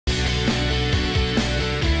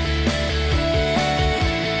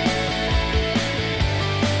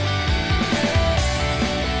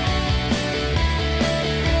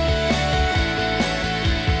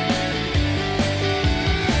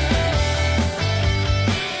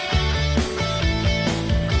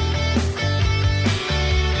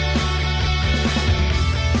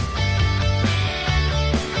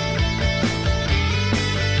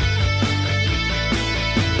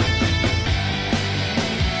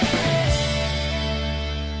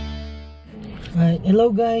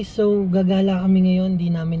Hello guys, so gagala kami ngayon. Di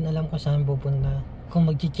namin alam kung saan pupunta, kung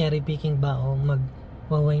mag-cherry picking ba o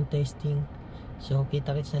mag-wine tasting. So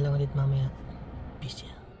kita-kits na lang ulit mamaya. Peace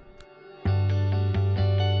out.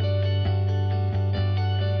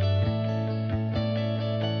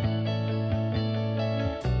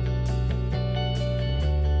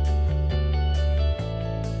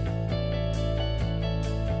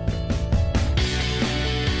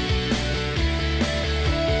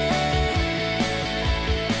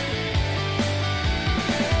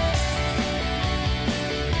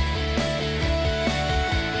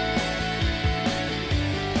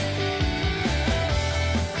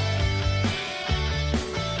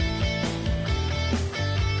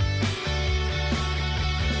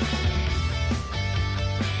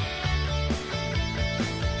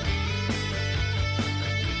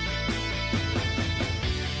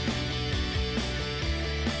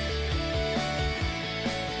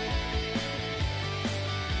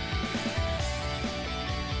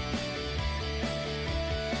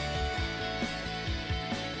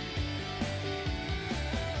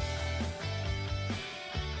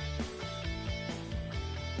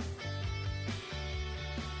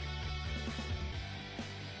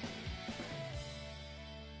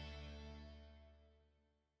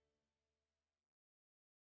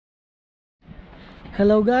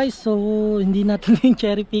 Hello guys, so hindi natin yung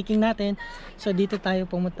cherry picking natin. So dito tayo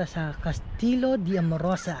pumunta sa Castello di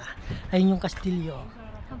Amorosa. Ayun yung kastilyo.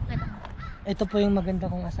 Ito po yung maganda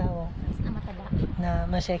kong asawa na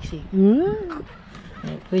mas-sexy.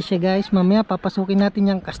 Okay siya guys, mamaya papasukin natin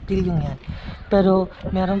yung kastilyong yan. Pero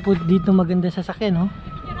meron po dito maganda sa sakyan, no?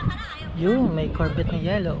 Yun, may Corvette na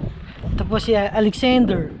yellow. Ito po si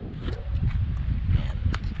Alexander.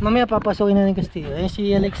 Mamaya papasukin na ng kastilyo. Ayan si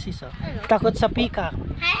Alexis, oh. Takot sa peacock.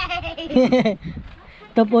 Hey!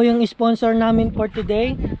 Ito po yung sponsor namin for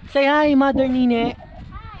today. Say hi, Mother Nine.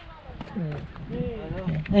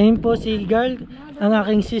 Ayun po si girl, ang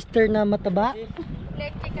aking sister na mataba.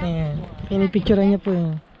 Ayan, pinipicturean niya po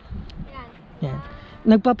yun. Ayan.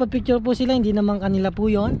 Nagpapapicture po sila, hindi naman kanila po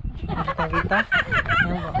yun. Kita-kita.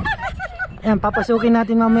 Ayan, papasukin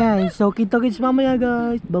natin mamaya. So kita-kits mamaya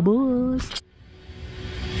guys. Babos!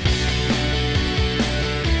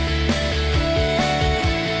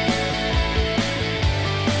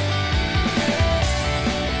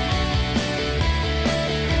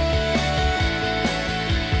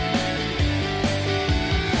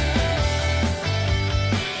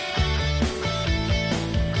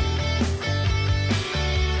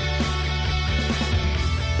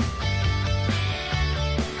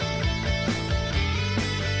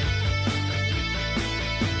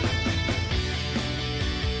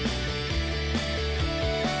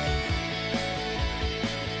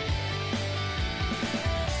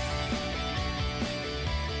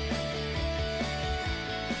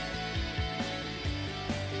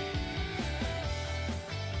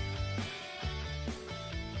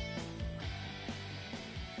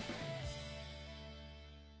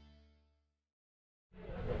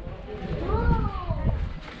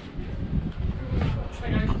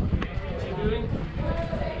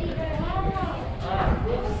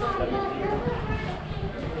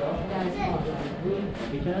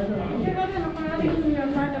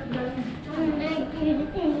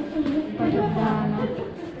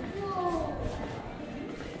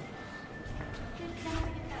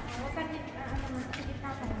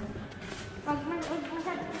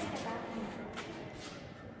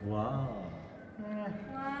 Wow.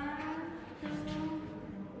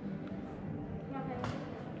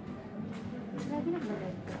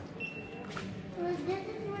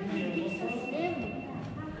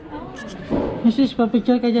 Sis,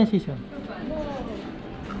 pa-picture ka dyan, sis.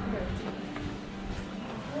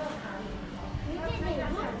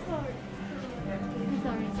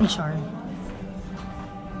 I'm sorry.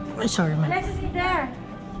 I'm sorry, man. Alexis is there.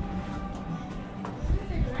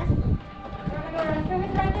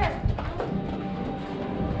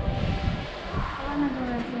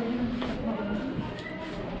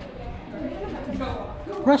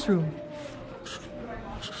 Restroom.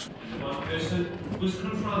 One person who's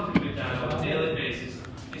confronted with that on a daily basis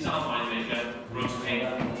is our winemaker, Ross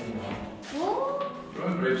Payne.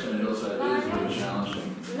 Growing grapes on the hillside is really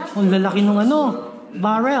challenging. Ang lalaki nung ano,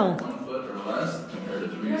 barrel. 1 foot or less compared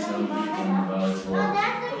to 3 to 7 feet from the valley floor.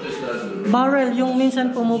 What this does is it Barrel, yung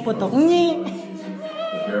minsan pumuputok. Nyi!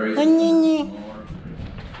 varies. Nyi!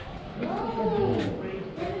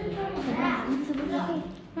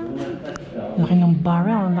 Laki ng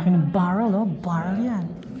barrel, laki ng barrel, oh. Barrel yan.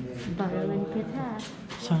 Baralan kita.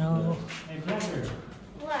 So,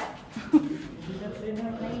 What?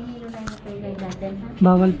 Nahihilo na yung kailan. then, ha?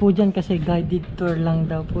 Bawal po dyan kasi guided tour lang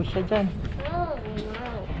daw po siya dyan. Oh,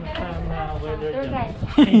 wow. Tour guide.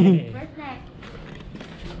 First next.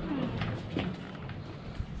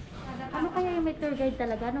 Ano kaya yung may tour guide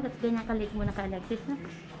talaga? Ano? Kasi ganyan kalit mo na ka-Alexis, no?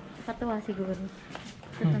 Katuwa siguro.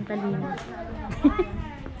 Sa Tantalino.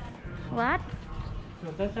 What?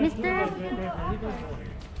 Mister?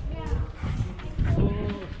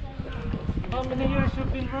 How many years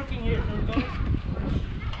you've been working here, sir?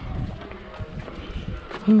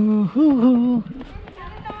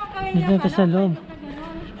 Dito na tayo sa loob.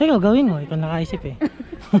 Ikaw, gawin mo. Ikaw nakaisip eh.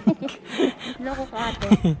 Loko ka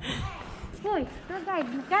ate. Hoy, tour guide.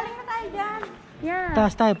 Galing na tayo dyan. Yeah.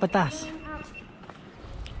 Taas tayo, pataas.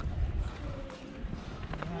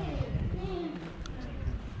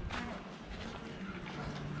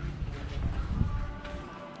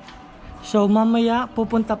 So mamaya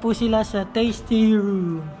pupunta po sila sa tasting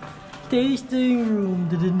room. Tasting room.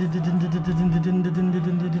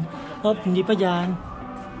 Oh, hindi pa dyan.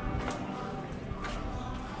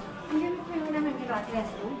 Hindi mo kayo na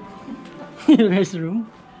restroom? Restroom.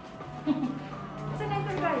 Saan yung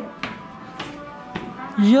tour guide?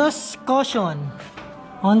 Use caution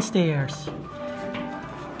on stairs.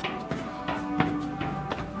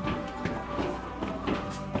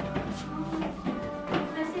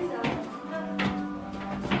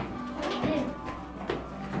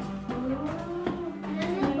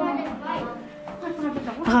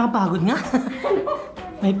 Nakakapagod nga.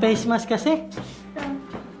 May face mask kasi.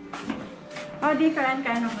 Oh, different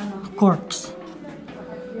kind of ano. Corks.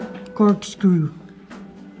 Corkscrew.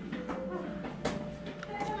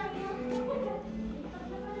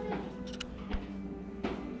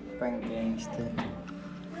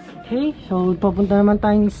 Okay, so papunta naman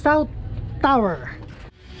tayong South Tower.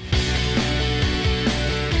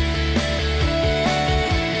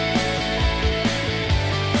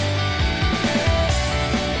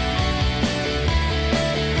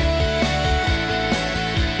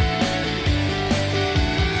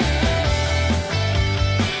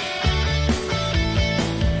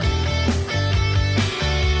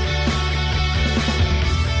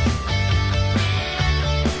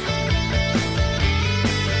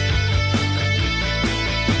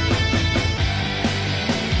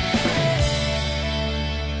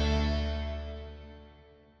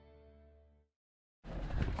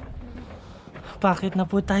 Pakit na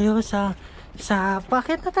po tayo sa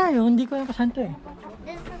pakit na tayo. Hindi ko yung pasanto eh.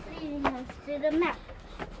 This is leading us to the map.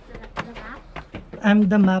 The map? I'm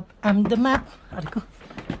the map. I'm the map. Ari ko.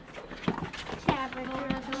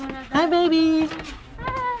 Hi baby!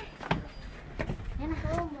 Hi! Yan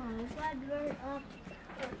ako. Glad we're up.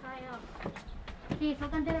 We're high up. Please, huwag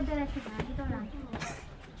kang dire-diretso ka. Dito lang.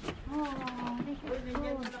 Oh, this is good.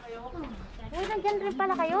 Uy, nandyan rin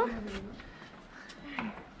pala kayo?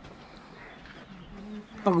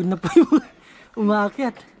 Pagod na po yung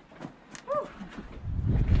umaakyat.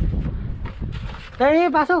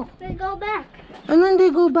 Tayo, pasok. Let's go back. Ano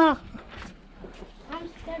hindi go back? I'm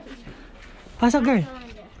scared. Pasok girl.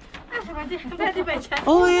 Pwede ba dyan?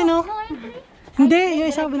 Oh, yun oh. No entry? Hindi, yung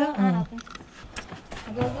isa bila.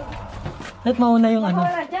 Let mauna yung ano.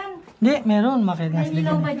 Wala dyan. Hindi, meron. Makit nga May sila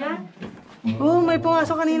ilaw dyan. ba dyan? Oh, may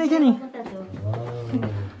pumasok kanina dyan eh. Punta to.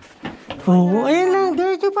 Oh, ayun lang.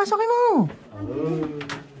 Diretso, pasokin mo.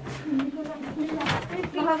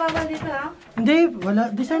 Makababal dito ah. Hindi,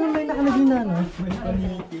 wala. Di sana may nakalagay na ano.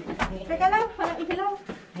 Teka lang, walang ilaw.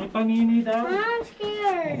 May panini daw. I'm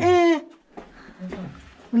scared. Eh,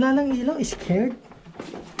 wala lang ilaw. Scared?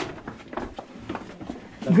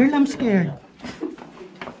 Girl, I'm scared.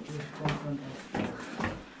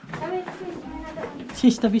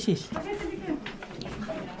 Sis, tabi sis.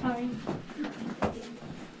 Sorry.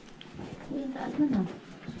 Yung taas mo na.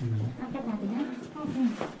 Akit natin ha?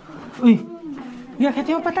 Uy, yakit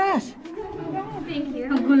yung pataas. Thank you.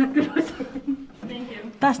 Ang gulat ko sa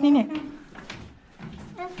Taas nini.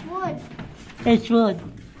 That's wood. Edgewood.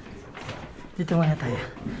 Dito muna tayo.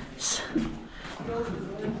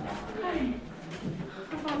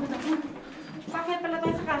 Bakit pala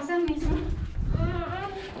tayo sa casa mismo?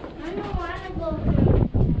 I don't wanna go.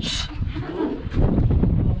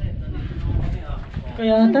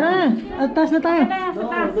 Kaya tara, at taas na tayo.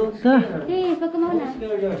 Tara. Hey, wag ka muna.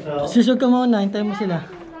 Sisog ka muna, hintayin mo sila.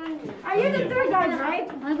 Are you the tour guide, right?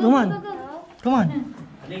 Come on. Come on.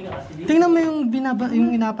 Tingnan mo yung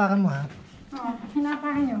yung inapakan mo ha. Oo,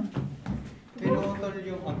 hinapakan nyo.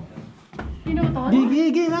 Pinutol?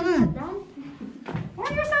 Gigi, lakad. Why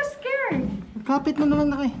are you so scared? Kapit mo naman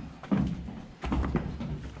na kayo.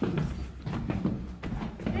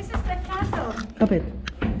 This is the castle. Kapit.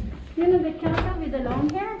 You know the castle with the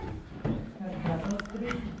long hair?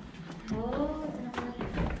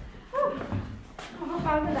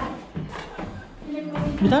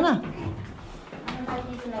 Bita na.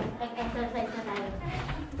 Exercise na tayo.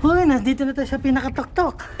 Hoy, nandito na tayo sa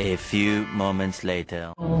pinakatok-tok. A few moments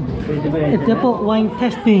later. Ito po, wine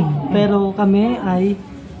testing. Pero kami ay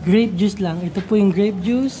grape juice lang. Ito po yung grape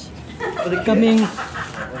juice.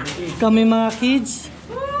 Kami mga kids.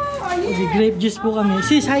 Grape juice po kami.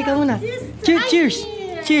 Sis, hi ka muna. Cheers, cheers.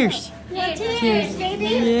 Cheers. Cheers,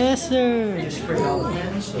 baby! Yes, sir. Just for health,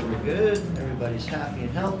 so we're good. Everybody's happy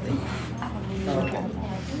and healthy. Okay.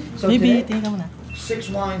 So Baby, today, tingin ka muna.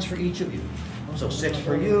 6 wines for each of you. So 6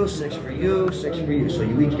 for you, 6 for you, 6 for you. So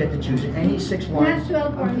you each get to choose any 6 wines.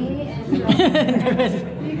 Not 12 for me and 12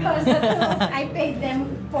 because I paid them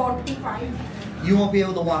 45. You won't be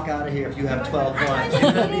able to walk out of here if you have 12 wines. You're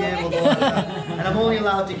gonna be able to walk out. And I'm only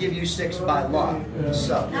allowed to give you 6 by law.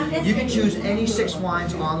 So you can choose any 6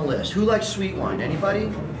 wines on the list. Who likes sweet wine? Anybody?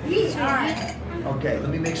 We are. Okay, let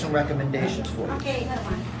me make some recommendations for you. Okay,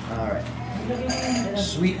 All right.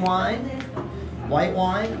 Sweet wine, white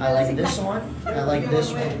wine. I like this one. I like this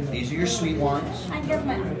one. These are your sweet wines.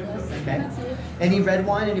 Okay. Any red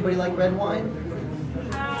wine? Anybody like red wine?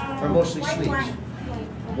 Or mostly sweet?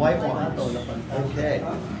 White wine. Okay.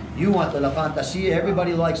 You want the La Fantasia.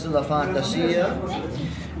 Everybody likes the La Fantasia.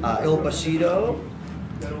 Il Pasito.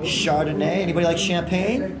 Chardonnay. Anybody like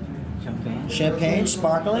champagne? Champagne,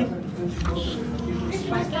 sparkling?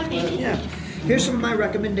 Yeah. Here's some of my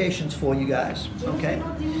recommendations for you guys. Okay.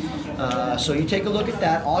 So you take a look at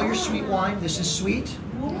that. All your sweet wine. This is sweet.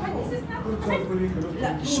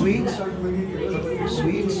 Sweet.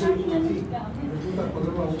 Sweet.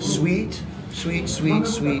 Sweet. Sweet, sweet,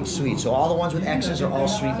 sweet, sweet. So all the ones with X's are all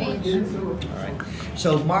sweet ones. All right.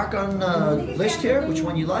 So mark on the list here which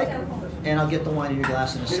one you like, and I'll get the wine in your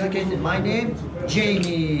glass in a second. And my name,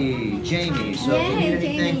 Jamie. Jamie. So if you need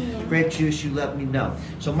anything, grape juice, you let me know.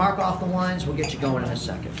 So mark off the wines. We'll get you going in a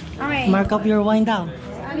second. Alright. Mark up your wine down.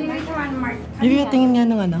 Which one, Mark? Baby, tingin nga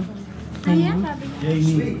nung ano.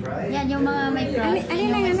 Sweet, right? Yan, yung mga may cross.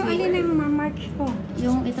 Alin ang mark ko?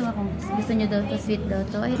 Yung ito ako. Gusto nyo daw to, sweet daw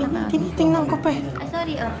to. Ay, Tinitingnan ko pa eh.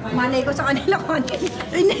 sorry, oh. Malay ko sa kanila ko.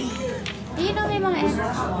 Ayun ang may mga S.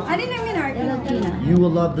 Alin ang minark? You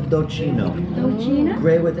will love the Docino. Docino?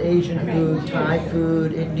 Great with Asian food, Thai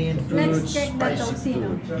food, Indian food, Let's check the spicy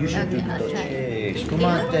Docino. food. You should do Okay, the I'll try. Dolce.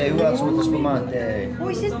 Spumante. Who else with the spumante? Who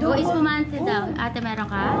is this Oh, espumante daw. Ate, meron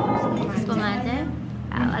ka? Espumante?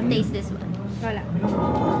 I'll taste this one. Wala.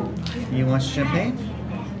 You want champagne?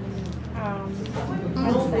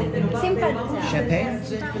 Simple. Champagne?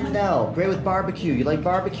 No. Great with barbecue. You like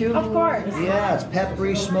barbecue? Of course. Yeah, it's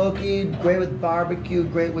peppery, smoky, great with barbecue,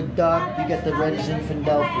 great with duck. You get the red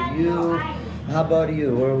Zinfandel for you. How about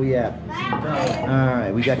you? Where are we at? All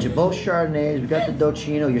right, we got you both Chardonnays. We got the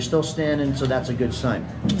Docino. You're still standing, so that's a good sign.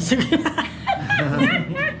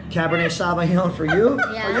 Cabernet Sauvignon for you?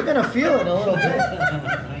 Yeah. Oh, you're gonna feel it a little bit.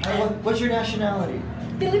 What's your nationality?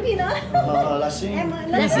 Filipino? Lasing.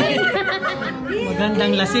 Lasing.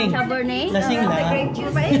 Magandang lasing. Cabernet? Lasing na. Grape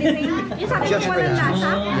juice ba? Yung sabi ko Just for walang that. lasa?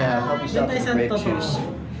 Yeah, help yourself with grape juice.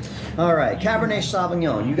 All right, Cabernet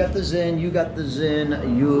Sauvignon. You got the Zin, you got the Zin,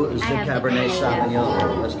 you is the I have the Cabernet Cabernet.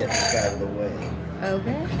 Sauvignon. Let's get this guy out of the way.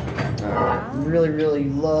 Okay. All right, really, really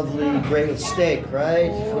lovely, great with steak,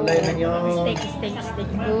 right? Filet mignon, Steak.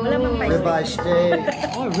 ribeye steak.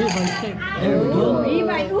 Oh, ribbon steak. There we go.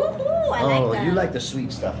 Ribeye. Ooh, I like Oh, that. you like the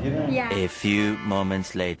sweet stuff, you know? Yeah. A few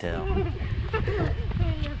moments later.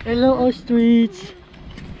 Hello, ostrich.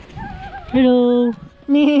 Hello.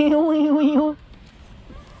 Meow.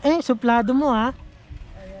 Eh, suplado mo ha.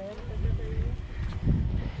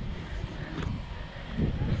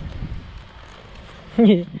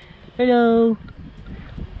 Hello.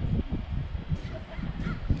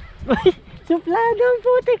 Uy, suplado ang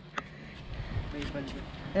putik.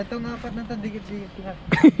 Etong apat na to, dikit-dikit lang.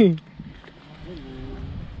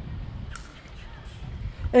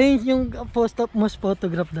 Eh, yung most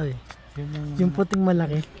photograph daw eh. Yung puting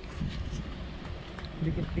malaki.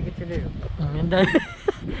 Dikit-dikit sila yun. Ang ganda.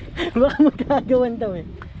 Baka magkagawan daw eh.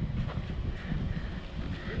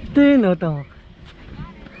 Ito yun o, ito.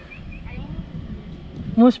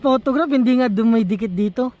 Most photograph, hindi nga dumidikit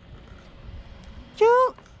dito.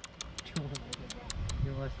 Choo!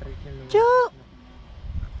 Yung ostrich nila. Choo!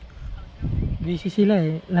 Busy sila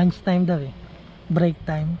eh. Lunch time daw eh. Break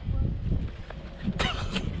time.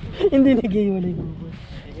 Hindi nag-iwalay ko.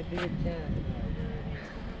 Dikit-dikit siya.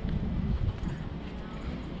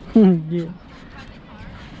 Yeah.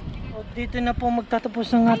 O, dito na po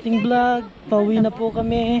magtatapos ang ating vlog. Pauwi na po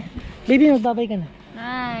kami. Baby, magbabay ka na.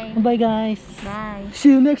 Bye. Bye guys. Bye. See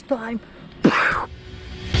you next time.